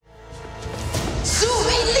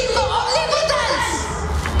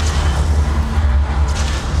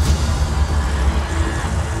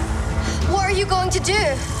to do?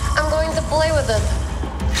 I'm going to play with them.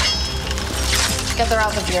 Get her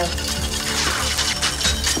out of here.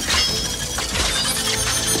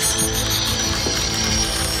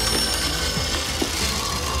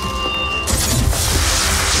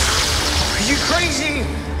 Are you crazy?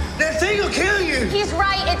 That thing will kill you. He's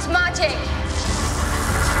right, it's magic.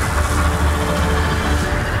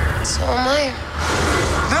 So am I.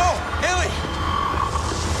 No, Ellie!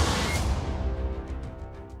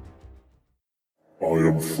 I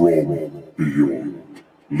am from beyond.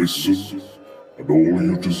 Listen, and all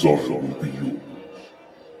you desire will be yours.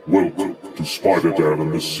 Welcome to Spider-Dan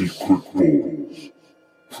and the Secret Balls.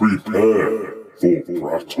 Prepare for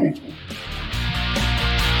battle.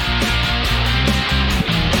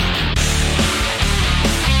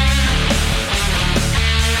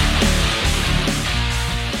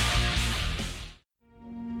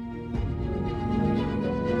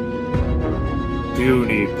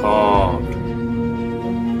 Puny Pod.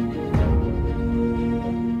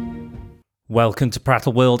 Welcome to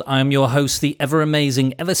Prattle World. I am your host, the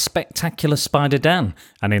ever-amazing, ever-spectacular Spider-Dan,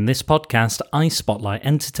 and in this podcast, I spotlight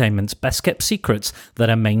entertainment's best-kept secrets that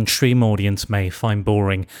a mainstream audience may find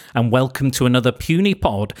boring. And welcome to another Puny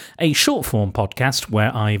Pod, a short-form podcast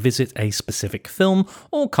where I visit a specific film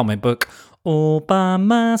or comic book all by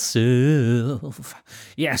myself.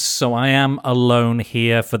 Yes, so I am alone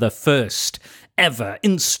here for the first ever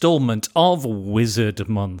installment of Wizard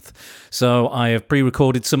Month. So I have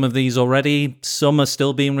pre-recorded some of these already. Some are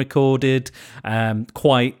still being recorded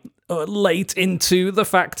quite late into the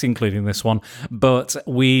fact, including this one. But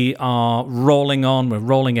we are rolling on, we're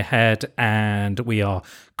rolling ahead, and we are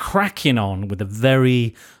cracking on with the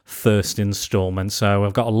very first installment. So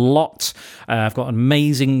I've got a lot, I've got an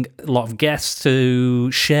amazing lot of guests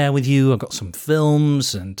to share with you. I've got some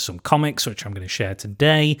films and some comics, which I'm going to share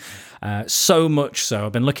today. So much so,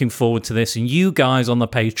 I've been looking forward to this. And you guys on the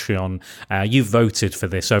Patreon, you voted for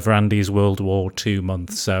this over Andy's World War II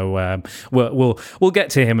month. So we'll get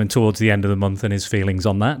to him and towards the end of the month and his feelings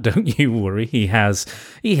on that. Don't you worry, he has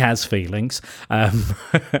feelings.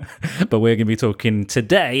 But we're going to be talking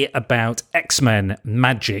today about X-Men,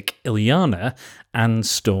 Magic, Illyana, and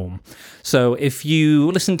Storm. So if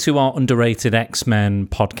you listen to our Underrated X-Men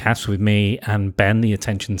podcast with me and Ben, the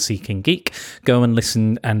attention-seeking geek, go and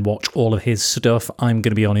listen and watch all of his stuff. I'm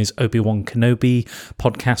going to be on his Obi-Wan Kenobi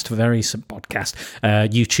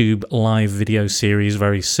YouTube live video series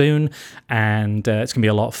very soon, and it's going to be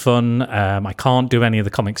a lot of fun. I can't do any of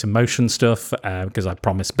the Comics in Motion stuff because I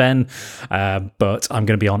promised Ben, but I'm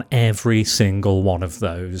going to be on every single one of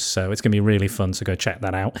those, so it's going to be really fun, so go check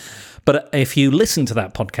that out. But if you listen to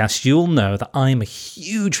that podcast, you'll know that I'm a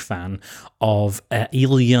huge fan of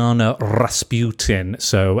Illyana Rasputin,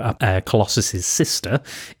 so Colossus's sister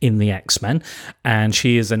in the X-Men, and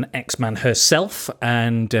she is an X-Man herself,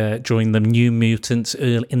 and joined the New Mutants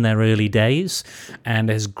in their early days, and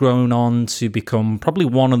has grown on to become probably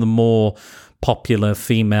one of the more popular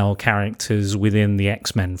female characters within the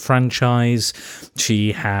X-Men franchise.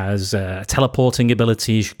 She has teleporting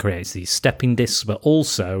abilities, she creates these stepping discs, but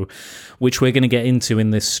also, which we're going to get into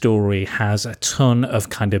in this story, has a ton of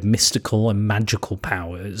kind of mystical and magical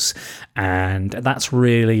powers, and that's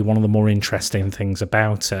really one of the more interesting things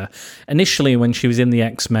about her. Initially, when she was in the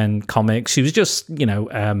X-Men comics, she was just,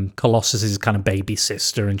 Colossus's kind of baby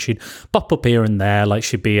sister, and she'd pop up here and there, like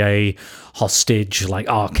she'd be a hostage, like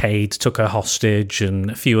Arcade took her hostage,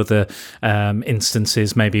 and a few other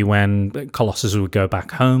instances, maybe when Colossus would go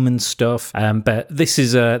back home and stuff. But this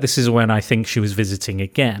is when I think she was visiting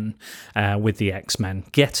again with the X-Men.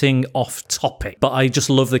 Getting off topic, but I just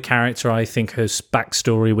love the character. I think her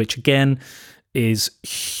backstory, which again is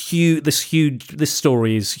huge. This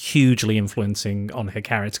story is hugely influencing on her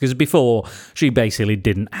character, because before she basically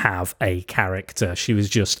didn't have a character. She was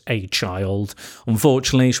just a child.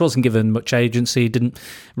 Unfortunately, she wasn't given much agency, didn't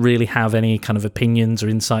really have any kind of opinions or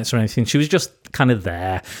insights or anything. She was just kind of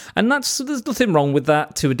there, and there's nothing wrong with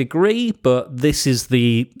that to a degree, but this is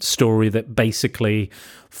the story that basically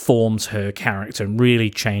forms her character and really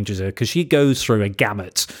changes her, because she goes through a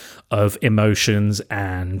gamut of emotions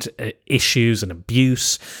and issues and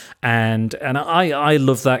abuse, and I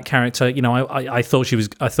love that character. I thought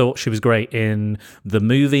she was great in the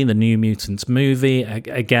New Mutants movie.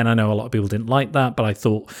 Again, I know a lot of people didn't like that, but I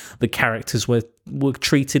thought the characters were were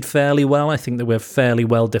treated fairly well. I think they were fairly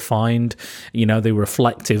well defined. You know, they were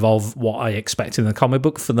reflective of what I expected in the comic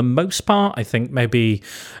book for the most part. I think maybe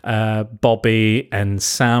Bobby and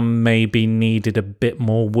Sam maybe needed a bit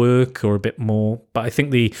more work or a bit more, but I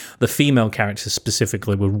think the female characters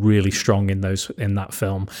specifically were really strong in that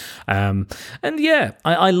film. And yeah,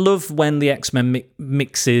 I love when the X-Men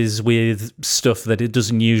mixes with stuff that it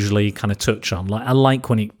doesn't usually kind of touch on. Like, I like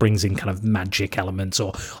when it brings in kind of magic elements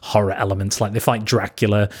or horror elements, like they fight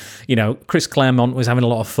Dracula. You know, Chris Claremont was having a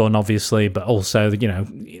lot of fun, obviously, but also, you know,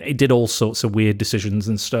 he did all sorts of weird decisions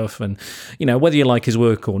and stuff. And, you know, whether you like his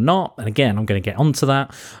work or not, and again, I'm going to get onto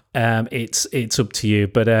that. It's up to you,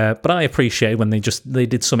 but I appreciate when they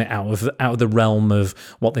did something out of the realm of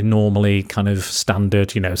what they normally kind of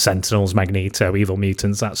standard, you know, Sentinels, Magneto, Evil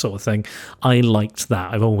Mutants, that sort of thing. I liked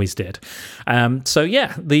that. I've always did. So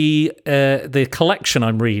yeah, the collection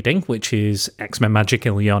I'm reading, which is X-Men Magic,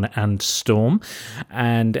 Illyana and Storm,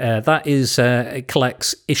 and that is it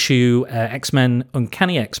collects issue X-Men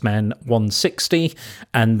Uncanny X-Men 160,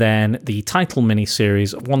 and then the title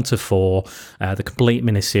miniseries 1 to 4, the complete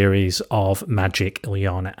miniseries of Magic,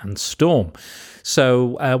 Illyana and Storm.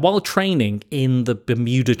 So while training in the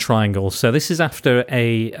Bermuda Triangle, so this is after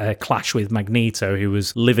a clash with Magneto, who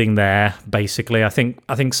was living there, basically. I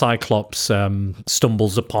think Cyclops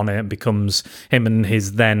stumbles upon it and becomes him and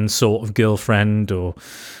his then sort of girlfriend or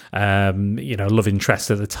you know, love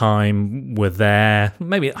interest at the time were there.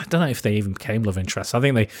 Maybe, I don't know if they even became love interests. I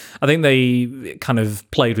think they kind of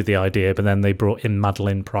played with the idea, but then they brought in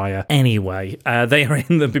Madeline Pryor. Anyway, they are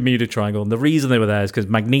in the Bermuda Triangle, and the reason they were there is because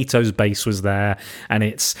Magneto's base was there, and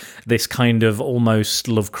it's this kind of almost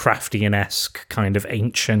Lovecraftian-esque kind of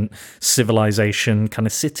ancient civilization kind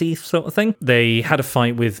of city sort of thing. They had a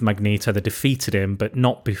fight with Magneto, they defeated him, but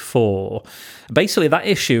not before. Basically, that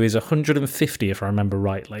issue is 150, if I remember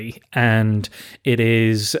rightly. And it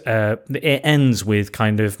ends with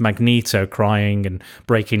kind of Magneto crying and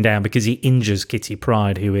breaking down because he injures Kitty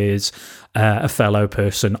Pryde, who is a fellow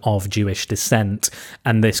person of Jewish descent,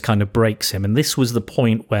 and this kind of breaks him. And this was the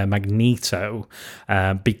point where Magneto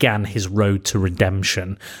began his road to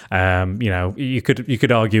redemption. You know, you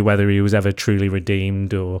could argue whether he was ever truly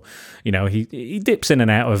redeemed, or, you know, he dips in and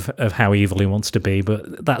out of how evil he wants to be,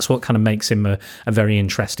 but that's what kind of makes him a very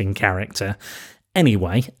interesting character.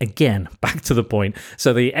 Anyway, again, back to the point.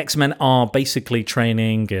 So the X-Men are basically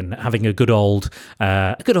training and having a good old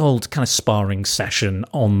kind of sparring session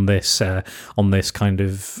on this kind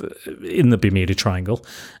of in the Bermuda Triangle.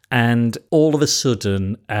 And all of a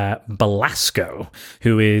sudden, Belasco,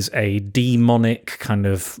 who is a demonic kind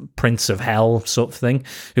of prince of hell sort of thing,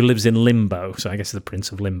 who lives in Limbo, so I guess the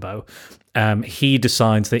Prince of Limbo, he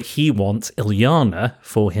decides that he wants Illyana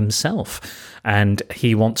for himself. And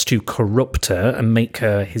he wants to corrupt her and make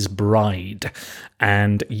her his bride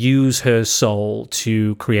and use her soul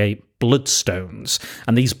to create bloodstones.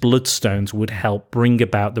 And these bloodstones would help bring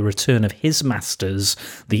about the return of his masters,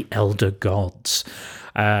 the Elder Gods.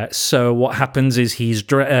 So what happens is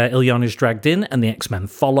Illyana's dragged in, and the X-Men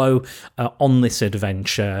follow on this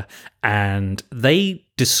adventure, and they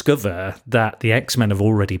discover that the X-Men have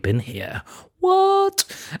already been here. What?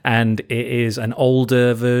 And it is an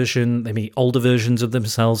older version. They meet older versions of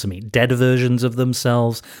themselves. They meet dead versions of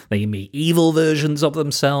themselves. They meet evil versions of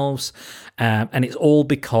themselves. And it's all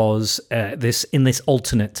because in this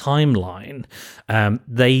alternate timeline,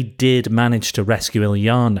 they did manage to rescue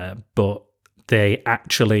Illyana, but they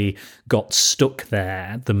actually got stuck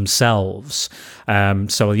there themselves.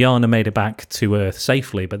 So Illyana made it back to Earth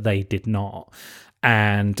safely, but they did not.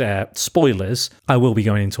 And spoilers, I will be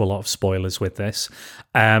going into a lot of spoilers with this.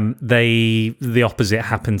 The opposite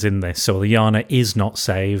happens in this. So Illyana is not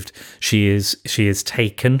saved. She is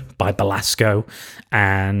taken by Belasco,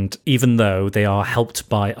 and even though they are helped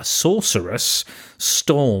by a sorceress,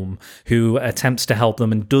 Storm, who attempts to help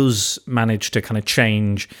them and does manage to kind of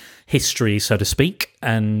change history, so to speak,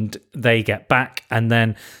 and they get back, and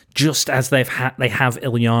then just as they have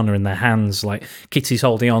Illyana in their hands, like Kitty's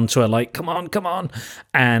holding on to her, like come on,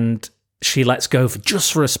 and she lets go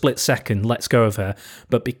for a split second, lets go of her.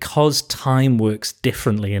 But because time works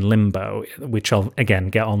differently in Limbo, which I'll again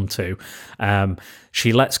get onto,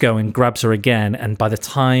 she lets go and grabs her again, and by the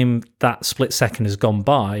time that split second has gone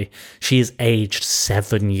by, she is aged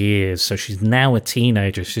 7 years. So she's now a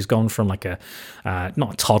teenager. She's gone from like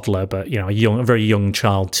not a toddler, but you know, a very young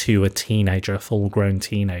child to a teenager, a full-grown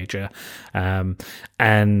teenager,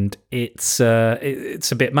 and it's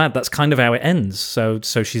a bit mad. That's kind of how it ends. So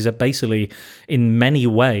she's basically actually, in many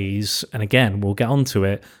ways, and again, we'll get onto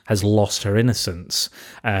it, has lost her innocence.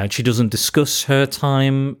 She doesn't discuss her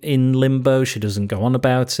time in limbo. She doesn't go on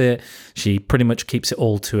about it. She pretty much keeps it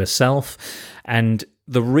all to herself. And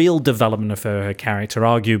the real development of her character,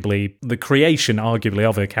 arguably, the creation, arguably,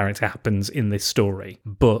 of her character happens in this story.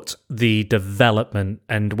 But the development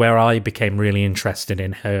and where I became really interested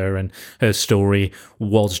in her and her story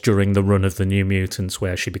was during the run of the New Mutants,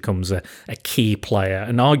 where she becomes a key player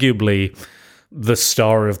and arguably the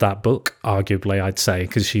star of that book, arguably, I'd say,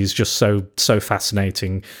 because she's just so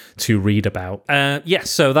fascinating to read about.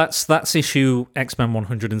 So that's issue X-Men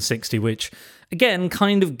 160, which again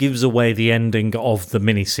kind of gives away the ending of the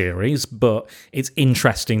miniseries, but it's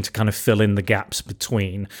interesting to kind of fill in the gaps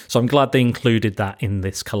between. So I'm glad they included that in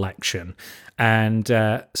this collection. And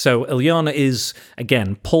so Illyana is,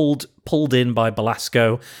 again, pulled in by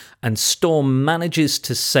Belasco, and Storm manages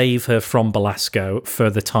to save her from Belasco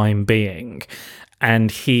for the time being.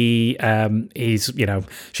 And she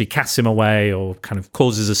casts him away, or kind of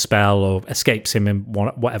causes a spell, or escapes him in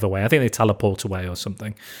whatever way. I think they teleport away or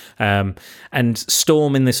something. And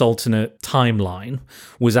Storm, in this alternate timeline,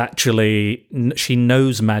 was actually, she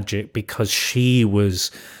knows magic because she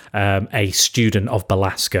was a student of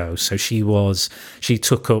Belasco. So she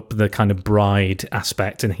took up the kind of bride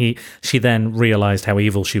aspect, and she then realized how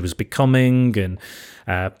evil she was becoming, and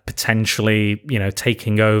potentially,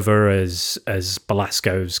 taking over as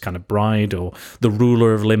Belasco's kind of bride, or the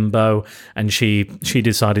ruler of Limbo. And she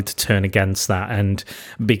decided to turn against that and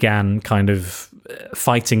began kind of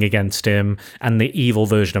fighting against him and the evil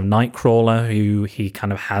version of Nightcrawler, who he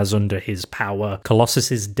kind of has under his power.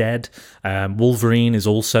 Colossus is dead. Wolverine is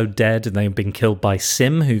also dead, and they've been killed by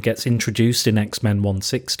Sim, who gets introduced in X-Men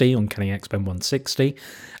 160, Uncanny X-Men 160,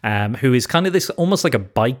 who is kind of this, almost like a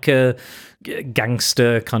biker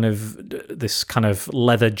gangster, kind of this kind of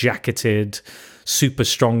leather jacketed, super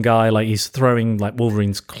strong guy. Like, he's throwing like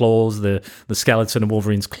Wolverine's claws, the skeleton of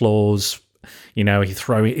Wolverine's claws.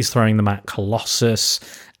 He's throwing them at Colossus,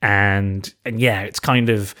 and yeah,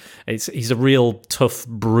 he's a real tough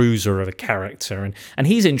bruiser of a character, and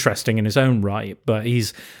he's interesting in his own right, but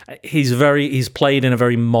he's played in a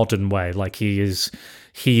very modern way. Like, he is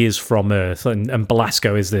from Earth, and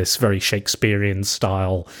Belasco is this very Shakespearean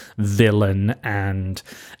style villain and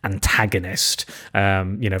antagonist,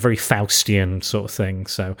 very Faustian sort of thing.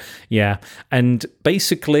 So yeah, and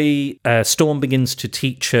basically Storm begins to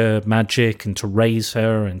teach her magic and to raise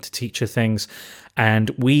her and to teach her things. And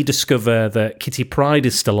we discover that Kitty Pryde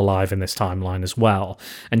is still alive in this timeline as well,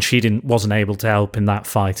 and she wasn't able to help in that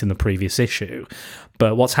fight in the previous issue.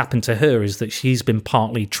 But what's happened to her is that she's been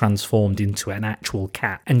partly transformed into an actual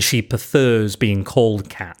cat, and she prefers being called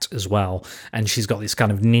Cat as well. And she's got this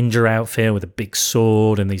kind of ninja outfit with a big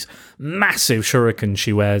sword and these massive shurikens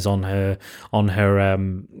she wears on her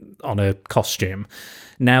costume.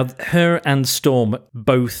 Now, her and Storm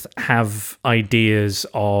both have ideas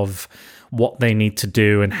of what they need to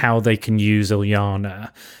do and how they can use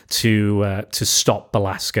Illyana to stop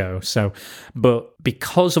Belasco. So, but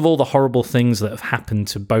because of all the horrible things that have happened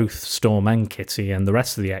to both Storm and Kitty and the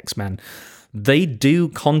rest of the X-Men, they do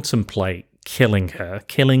contemplate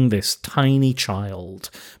killing this tiny child,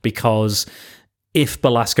 because if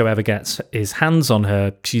Belasco ever gets his hands on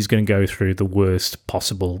her, she's going to go through the worst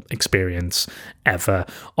possible experience ever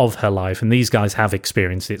of her life. And these guys have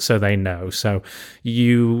experienced it, so they know. So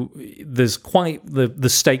there's quite, the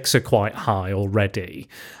stakes are quite high already.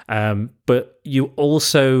 But you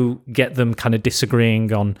also get them kind of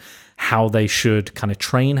disagreeing on how they should kind of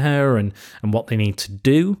train her and what they need to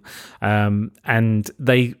do. And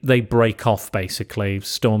they break off, basically.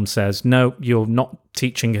 Storm says, no, you're not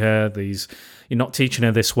teaching her you're not teaching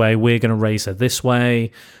her this way, we're going to raise her this way.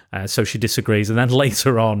 So she disagrees, and then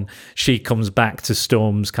later on she comes back to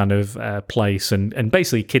Storm's kind of place and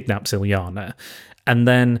basically kidnaps Illyana. And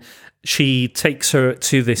then she takes her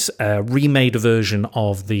to this remade version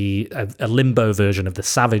of a Limbo version of the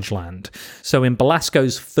Savage Land. So in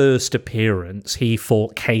Belasco's first appearance, he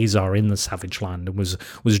fought Kazar in the Savage Land and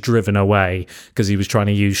was driven away because he was trying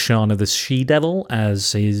to use Shana the She-Devil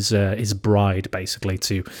as his bride, basically,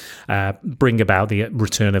 to bring about the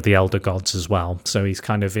return of the Elder Gods as well. So he's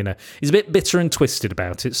kind of he's a bit bitter and twisted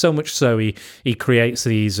about it. So much so he creates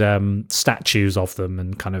these statues of them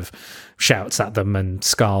and kind of shouts at them and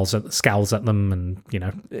scowls at them, and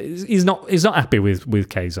he's not happy with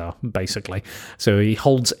Kazar, basically. So he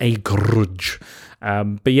holds a grudge.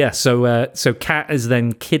 But yeah, so Kat has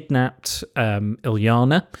then kidnapped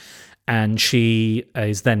Illyana, and she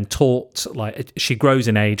is then taught, like, she grows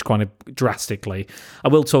in age quite drastically. I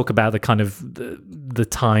will talk about the kind of the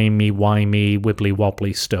timey-wimey,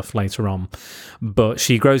 wibbly-wobbly stuff later on, but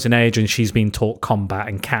she grows in age and she's been taught combat,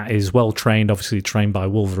 and Kat is well trained, obviously trained by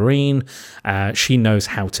Wolverine. She knows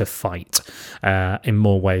how to fight in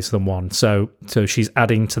more ways than one, so she's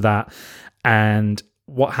adding to that. And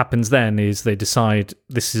what happens then is they decide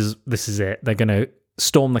this is it. They're going to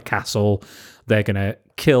storm the castle. They're going to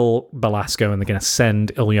kill Belasco, and they're going to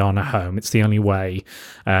send Illyana home. It's the only way.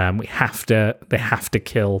 They have to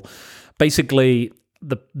kill. Basically,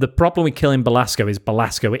 the problem with killing Belasco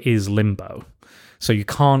is Limbo. So you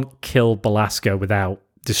can't kill Belasco without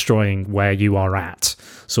destroying where you are at,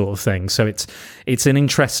 sort of thing. So it's an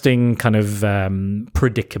interesting kind of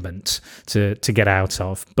predicament to get out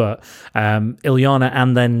of. But Illyana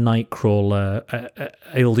and then Nightcrawler,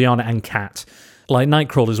 Illyana and Kat, like,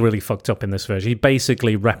 Nightcrawler's really fucked up in this version. He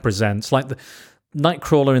basically represents, like, the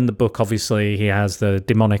Nightcrawler in the book, obviously he has the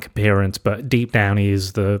demonic appearance, but deep down he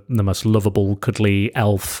is the most lovable, cuddly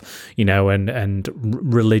elf, you know, and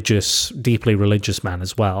religious, deeply religious man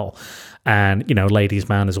as well. And, you know, ladies'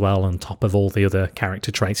 man as well, on top of all the other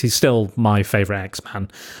character traits. He's still my favourite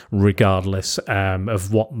X-Man, regardless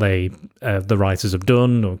of what the writers have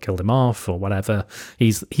done or killed him off or whatever.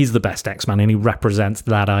 He's the best X-Man, and he represents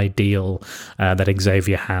that ideal that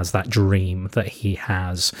Xavier has, that dream that he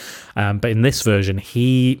has. But in this version,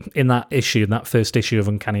 in that first issue of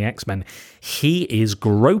Uncanny X-Men, he is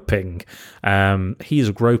groping. He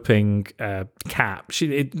is groping Kat.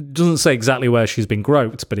 It doesn't say exactly where she's been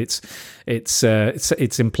groped, but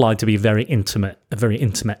it's implied to be a very intimate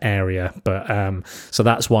area. But so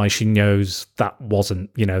that's why she knows that wasn't,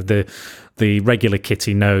 you know, the regular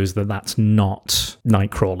Kitty knows that that's not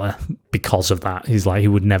Nightcrawler because of that. He's like, he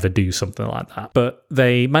would never do something like that. But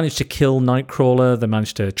they managed to kill Nightcrawler. They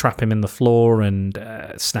managed to trap him in the floor and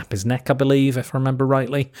snap his neck, I believe, if I remember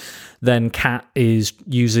rightly. Then Kat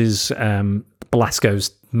uses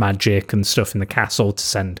Belasco's magic and stuff in the castle to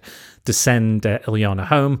send Illyana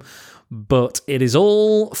home. But it is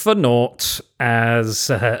all for naught, as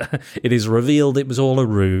it is revealed it was all a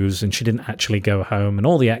ruse and she didn't actually go home, and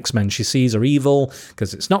all the X-Men she sees are evil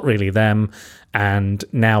because it's not really them. And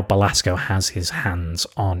now Belasco has his hands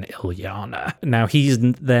on Illyana. Now he's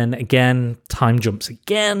then again, time jumps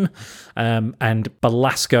again, and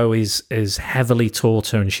Belasco is heavily taught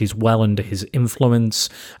her, and she's well under his influence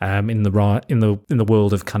in the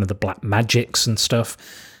world of kind of the black magics and stuff.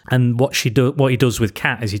 And what he does with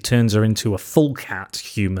Kat is he turns her into a full cat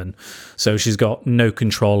human. So she's got no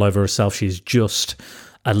control over herself. She's just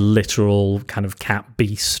a literal kind of cat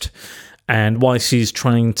beast. And while she's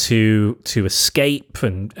trying to escape,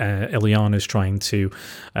 and Illyana's trying to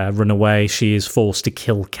run away, she is forced to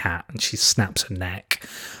kill Kat, and she snaps her neck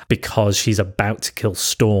because she's about to kill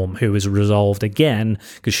Storm, who is resolved again,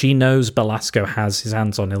 because she knows Belasco has his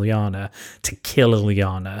hands on Illyana, to kill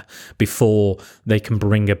Illyana before they can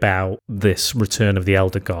bring about this return of the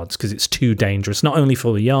Elder Gods, because it's too dangerous, not only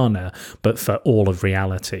for Illyana, but for all of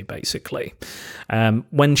reality, basically.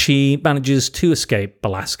 When she manages to escape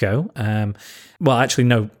Belasco, well, actually,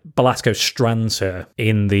 no. Belasco strands her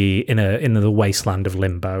in the wasteland of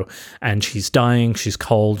Limbo, and she's dying. She's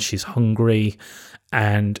cold. She's hungry.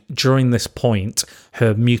 And during this point,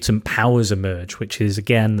 her mutant powers emerge, which is,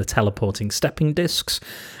 again, the teleporting stepping discs.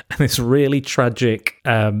 And this really tragic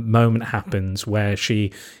moment happens where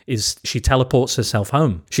she teleports herself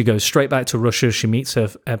home. She goes straight back to Russia. She meets her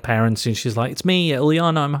parents, and she's like, "It's me,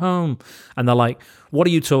 Illyana, I'm home." And they're like, "What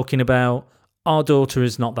are you talking about? Our daughter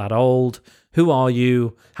is not that old. Who are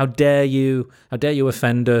you? How dare you? How dare you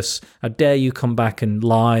offend us? How dare you come back and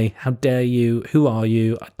lie? How dare you? Who are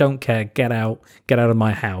you? I don't care. Get out of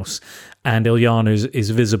my house." And Illyana is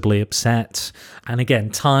visibly upset. And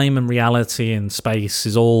again, time and reality and space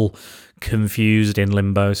is all confused in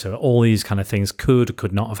Limbo. So all these kind of things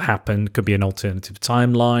could not have happened. Could be an alternative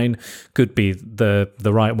timeline. Could be the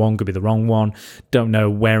right one. Could be the wrong one. Don't know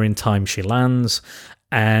where in time she lands.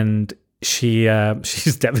 And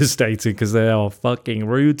she's devastated because they are fucking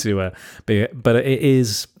rude to her. But it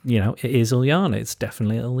is Illyana. It's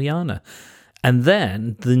definitely Illyana. And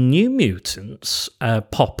then the New Mutants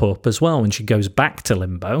pop up as well when she goes back to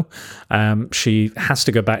Limbo. She has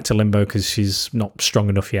to go back to Limbo because she's not strong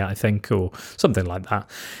enough yet, I think, or something like that.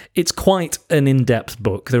 It's quite an in-depth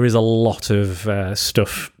book. There is a lot of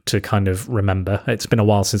stuff to kind of remember. It's been a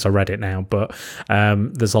while since I read it now, but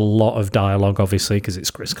there's a lot of dialogue, obviously, because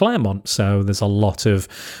it's Chris Claremont. So there's a lot of,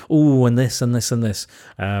 ooh, and this and this and this.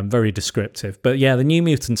 Very descriptive. But yeah, the New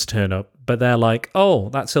Mutants turn up, but they're like, oh,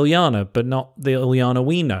 that's Illyana, but not the Illyana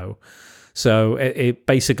we know. So it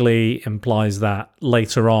basically implies that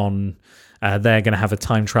later on, they're going to have a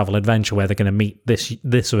time travel adventure where they're going to meet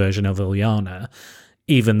this version of Illyana,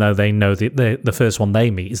 even though they know the first one they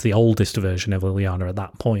meet is the oldest version of Illyana at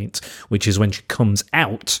that point, which is when she comes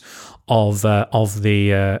out of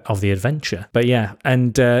the adventure. But yeah,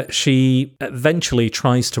 and she eventually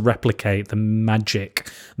tries to replicate the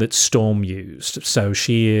magic that Storm used. So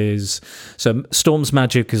Storm's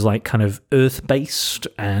magic is like kind of earth-based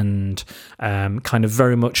and kind of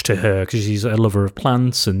very much to her, because she's a lover of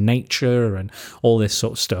plants and nature and all this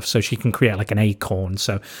sort of stuff. So she can create like an acorn.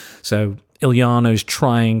 So Illyana's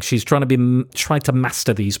trying to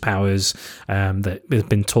master these powers that have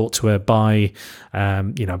been taught to her by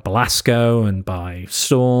Belasco and by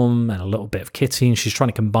Storm and a little bit of Kitty, and she's trying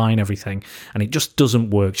to combine everything, and it just doesn't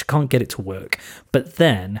work. She can't get it to work. But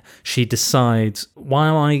then she decides, why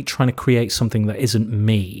am I trying to create something that isn't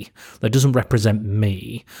me, that doesn't represent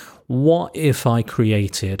me? What if I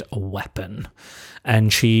created a weapon?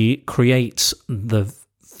 And she creates the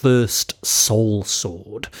first soul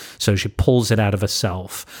sword. So she pulls it out of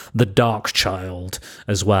herself. The Dark Child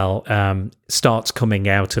as well starts coming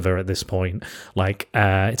out of her at this point. Like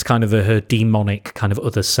it's kind of her demonic kind of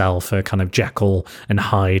other self, her kind of Jekyll and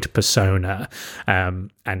Hyde persona. And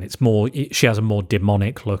it's more, she has a more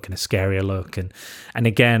demonic look and a scarier look. And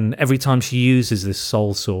again, every time she uses this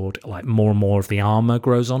soul sword, like more and more of the armor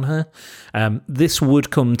grows on her. This would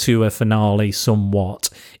come to a finale somewhat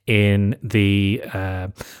in the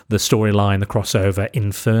storyline, the crossover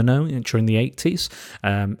Inferno during the 80s,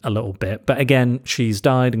 a little bit. But again, she's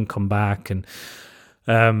died and come back, and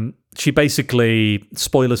she basically,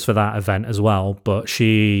 spoilers for that event as well, but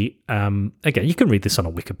she, again, you can read this on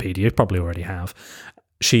a Wikipedia, you probably already have.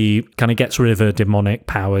 She kind of gets rid of her demonic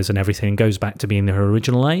powers and everything and goes back to being her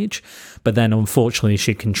original age. But then, unfortunately,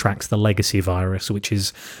 she contracts the legacy virus, which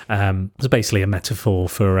is basically a metaphor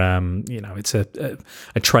for, it's a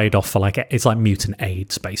trade-off for it's like mutant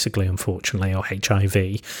AIDS, basically, unfortunately, or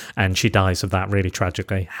HIV. And she dies of that really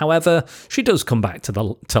tragically. However, she does come back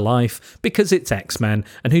to life because it's X-Men.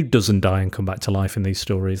 And who doesn't die and come back to life in these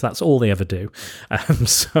stories? That's all they ever do.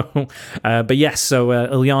 But yes, so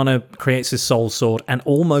Illyana creates his soul sword and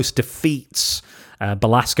almost defeats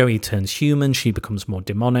Belasco. He turns human, she becomes more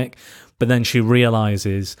demonic, but then she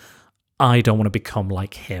realizes, I don't want to become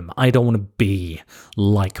like him. I don't want to be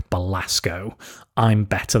like Belasco. I'm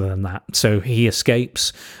better than that. So he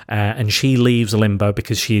escapes, and she leaves Limbo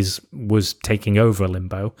because was taking over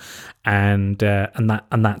Limbo, and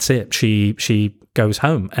that's it. She goes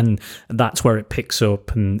home, and that's where it picks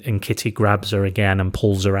up, and Kitty grabs her again and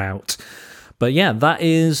pulls her out. But yeah, that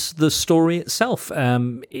is the story itself.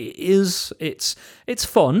 It's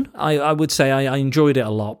fun. I would say I enjoyed it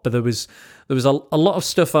a lot, but there was a lot of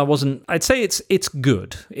stuff I wasn't. I'd say it's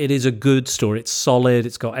good. It is a good story. It's solid.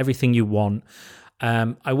 It's got everything you want.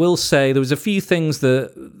 I will say there was a few things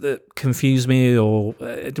that confused me, or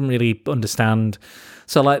I didn't really understand.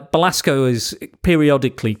 So, like, Belasco is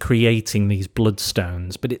periodically creating these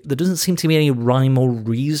bloodstones, but there doesn't seem to be any rhyme or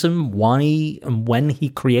reason why and when he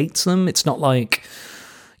creates them. It's not like,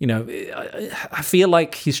 I feel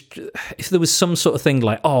like if there was some sort of thing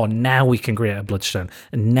like, oh, now we can create a bloodstone,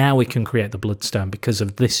 and now we can create the bloodstone because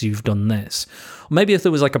of this, you've done this. Or maybe if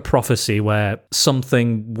there was like a prophecy where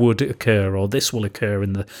something would occur, or this will occur,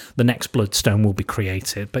 and the next bloodstone will be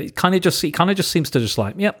created. But it kind of just seems to just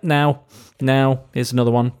like, yep, now, here's another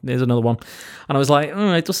one. And I was like,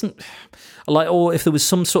 it doesn't, like, or if there was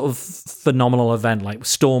some sort of phenomenal event, like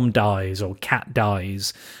Storm dies or Cat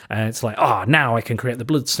dies, and it's like, now I can create the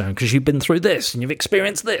bloodstone because you've been through this and you've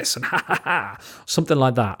experienced this, and something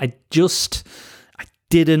like that. I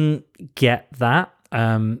didn't get that.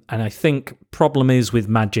 And I think problem is with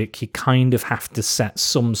magic, you kind of have to set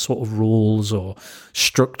some sort of rules or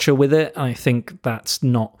structure with it. And I think that's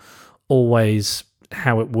not always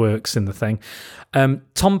how it works in the thing.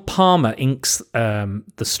 Tom Palmer inks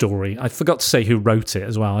the story. I forgot to say who wrote it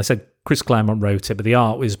as well. I said Chris Claremont wrote it, but the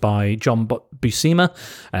art was by John Buscema,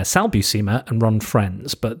 Sal Buscema, and Ron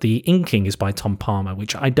Frenz. But the inking is by Tom Palmer,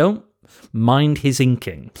 which I don't mind his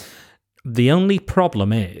inking. The only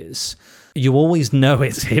problem is you always know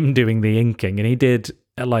it's him doing the inking, and he did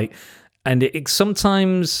and it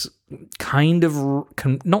sometimes kind of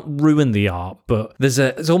not ruin the art, but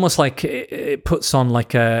it's almost like it puts on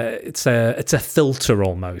like it's a filter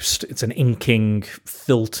almost. It's an inking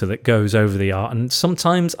filter that goes over the art, and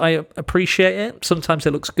sometimes I appreciate it, sometimes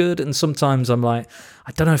it looks good, and sometimes I'm like,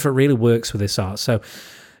 I don't know if it really works with this art. So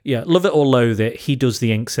yeah, love it or loathe it, he does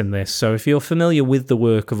the inks in this. So if you're familiar with the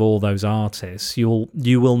work of all those artists,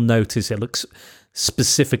 you will notice it looks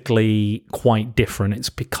specifically quite different. It's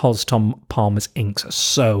because Tom Palmer's inks are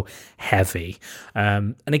so heavy.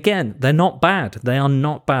 And again, they're not bad. They are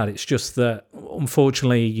not bad. It's just that,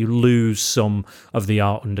 unfortunately, you lose some of the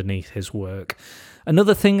art underneath his work.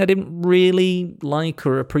 Another thing I didn't really like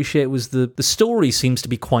or appreciate was the story seems to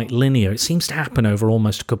be quite linear. It seems to happen over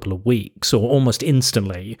almost a couple of weeks, or almost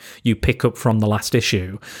instantly. You pick up from the last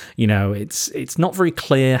issue. You know, it's not very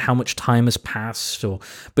clear how much time has passed,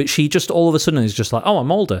 but she just all of a sudden is just like, oh,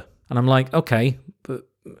 I'm older. And I'm like, okay, but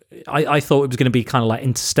I thought it was going to be kind of like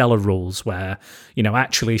Interstellar rules where, you know,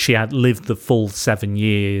 actually she had lived the full 7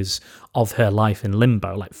 years of her life in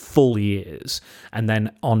limbo, like full years, and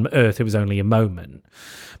then on Earth it was only a moment.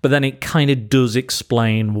 But then it kind of does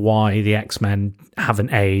explain why the X-Men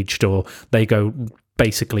haven't aged, or they go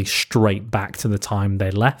basically straight back to the time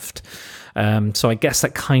they left. So I guess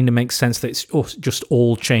that kind of makes sense that it's just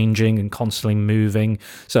all changing and constantly moving.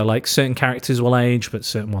 So like certain characters will age, but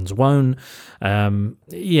certain ones won't.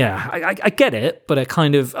 I get it, but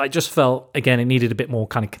I just felt, again, it needed a bit more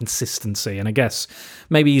kind of consistency. And I guess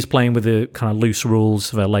maybe he's playing with the kind of loose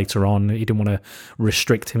rules for later on. He didn't want to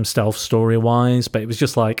restrict himself story-wise, but it was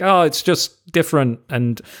just like, oh, it's just different.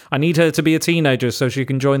 And I need her to be a teenager so she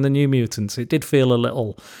can join the New Mutants. It did feel a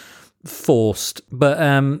little forced, but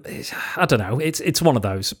I don't know, it's one of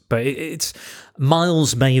those, but it's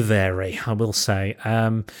miles may vary, I will say,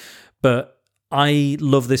 but I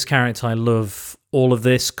love this character. I love all of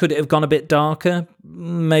this. Could it have gone a bit darker?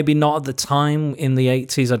 Maybe not at the time in the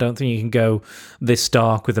 80s. I don't think you can go this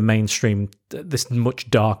dark with this much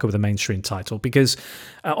darker with a mainstream title, because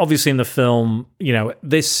obviously in the film, you know,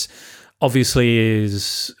 this obviously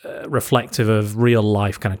is reflective of real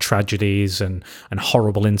life kind of tragedies and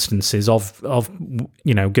horrible instances of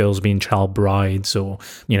you know, girls being child brides or,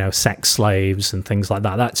 you know, sex slaves and things like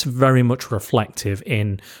that. That's very much reflective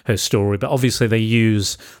in her story. But obviously they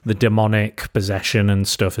use the demonic possession and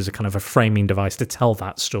stuff as a kind of a framing device to tell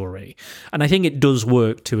that story. And I think it does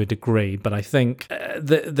work to a degree, but I think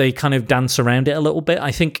they kind of dance around it a little bit.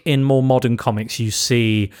 I think in more modern comics you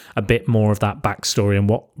see a bit more of that backstory and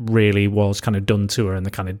what really was kind of done to her and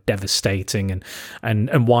the kind of devastating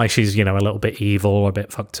and why she's, you know, a little bit evil or a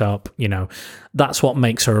bit fucked up. You know, that's what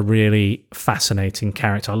makes her a really fascinating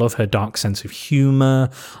character. I love her dark sense of humor.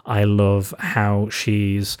 I love how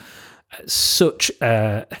she's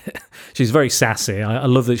she's very sassy. I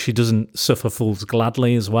love that she doesn't suffer fools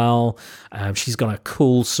gladly as well. She's got a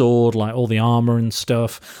cool sword, like all the armor and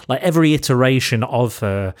stuff. Like every iteration of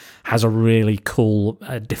her has a really cool,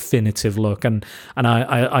 definitive look. And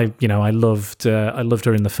I you know, I loved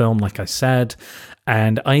her in the film, like I said.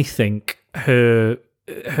 And I think her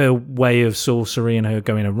way of sorcery and her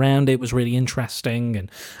going around it was really interesting,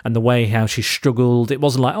 and the way how she struggled. It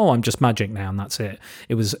wasn't like, oh, I'm just magic now and that's it.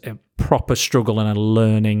 It was a proper struggle and a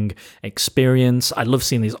learning experience. I love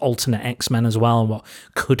seeing these alternate X-Men as well and what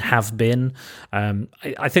could have been.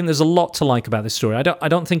 I think there's a lot to like about this story. I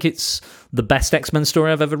don't think it's the best X-Men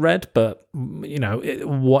story I've ever read, but you know,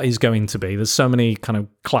 what is going to be? There's so many kind of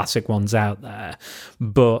classic ones out there.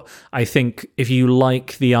 But I think if you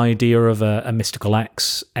like the idea of a mystical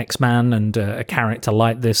X-Man and a character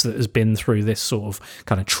like this that has been through this sort of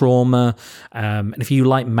kind of trauma, and if you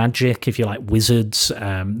like magic, if you like wizards,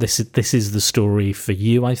 this is the story for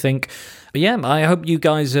you, I think. But yeah, I hope you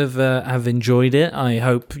guys have enjoyed it. I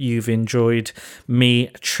hope you've enjoyed me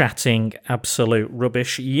chatting absolute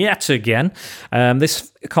rubbish yet again.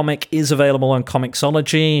 This comic is available on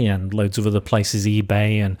Comixology and loads of other places,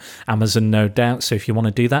 eBay and Amazon, no doubt. So if you want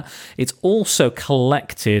to do that, it's also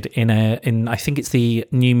collected in I think it's the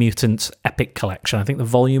New Mutants Epic Collection. I think the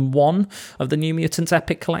Volume 1 of the New Mutants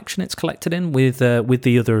Epic Collection it's collected in with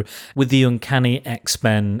the Uncanny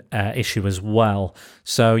X-Men issue as well.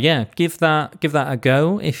 So yeah, give that a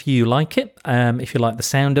go if you like it. If you like the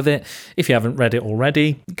sound of it. If you haven't read it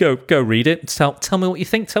already, go read it. Tell me what you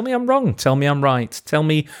think. Tell me I'm wrong. Tell me I'm right. Tell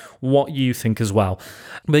me what you think as well.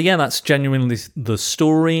 But yeah, that's genuinely the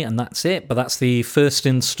story, and that's it. But that's the first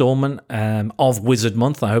installment of Wizard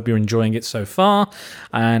Month. I hope you're enjoying it so far,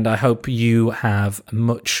 and I hope you have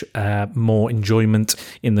much more enjoyment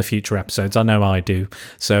in the future episodes. I know I do.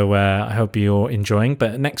 So I hope you're enjoying.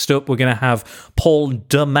 But next up, we're going to have Paul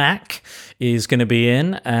Dumack is going to be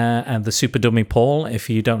in, and the Super Dummy Paul. If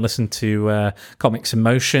you don't listen to Comics in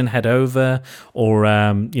Motion, head over, or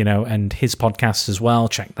you know, and his podcast as well.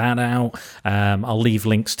 Check that out. I'll leave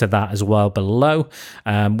links to that as well below.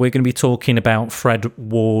 We're going to be talking about Fred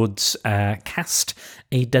Ward's cast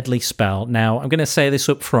A Deadly Spell. Now, I'm going to say this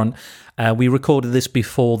up front. We recorded this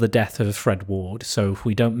before the death of Fred Ward, so if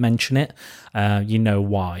we don't mention it, you know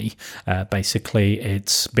why. Basically,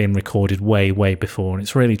 it's been recorded way, way before, and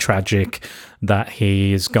it's really tragic that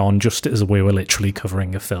he is gone just as we were literally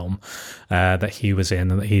covering a film that he was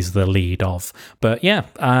in and that he's the lead of. But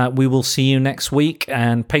yeah, we will see you next week,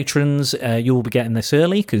 and patrons, you will be getting this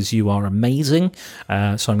early because you are amazing,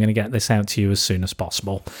 so I'm going to get this out to you as soon as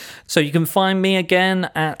possible. So you can find me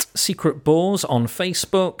again at Secret Bores on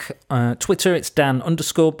Facebook, Twitter it's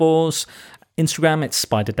Dan_Bores, Instagram, it's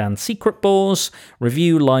SpiderDan Secret Bores.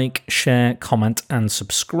 Review, like, share, comment, and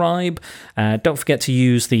subscribe. Don't forget to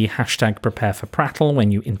use the hashtag #PrepareForPrattle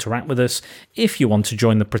when you interact with us. If you want to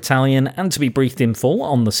join the Prattalion and to be briefed in full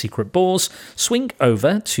on the Secret Bores, swing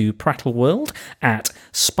over to Prattle World at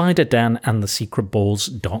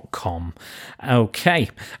SpiderDanandtheSecretBores.com. Okay,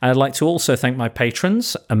 I'd like to also thank my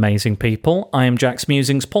patrons, amazing people. I Am Jack's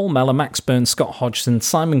Musings, Paul Meller, Max Burns, Scott Hodgson,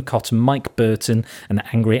 Simon Cotton, Mike Burton, and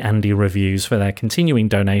Angry Andy Reviews for their continuing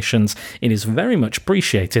donations. It is very much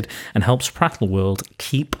appreciated and helps Prattle World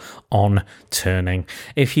keep on turning.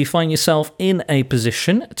 If you find yourself in a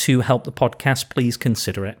position to help the podcast, please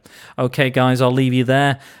consider it. Okay, guys, I'll leave you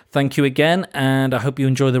there. Thank you again, and I hope you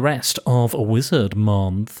enjoy the rest of Wizard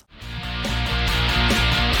Month.